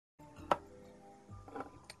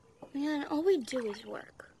Man, all we do is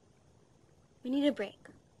work. We need a break.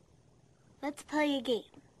 Let's play a game.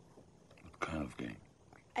 What kind of game?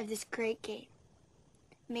 I have this great game.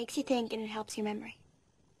 It makes you think and it helps your memory.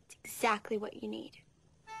 It's exactly what you need.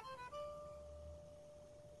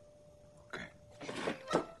 Okay.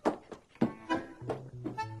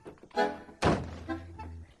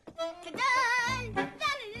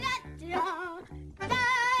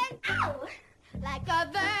 Ow! Like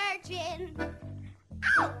a virgin.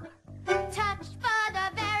 Ow! Touched for the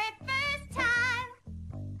very first time.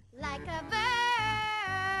 Like a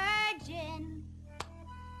virgin.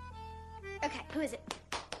 Okay, who is it?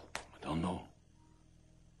 I don't know.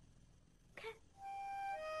 Okay.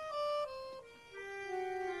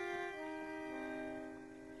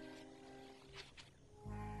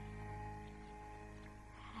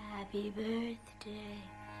 Happy birthday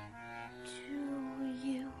to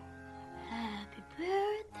you. Happy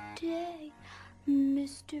birthday,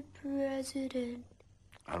 Mr. President.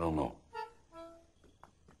 I don't know.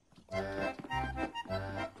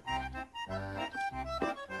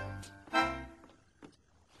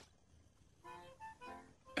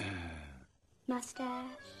 Mustache?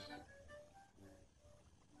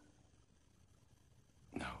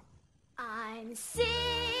 No. I'm singing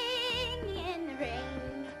in the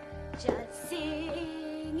rain, just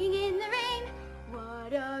singing in the rain.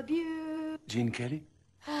 What a beauty. Gene Kelly?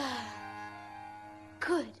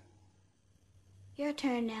 Good. Your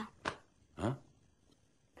turn now. Huh?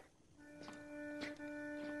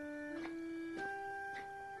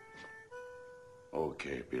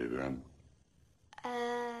 Okay, Pilgrim.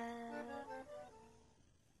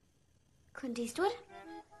 Clint Eastwood?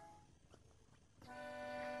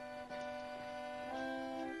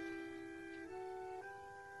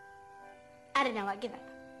 I don't know, I give up.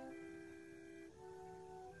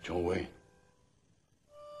 John Wayne.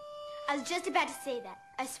 I was just about to say that,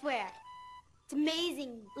 I swear. It's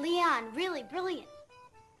amazing. Leon, really brilliant.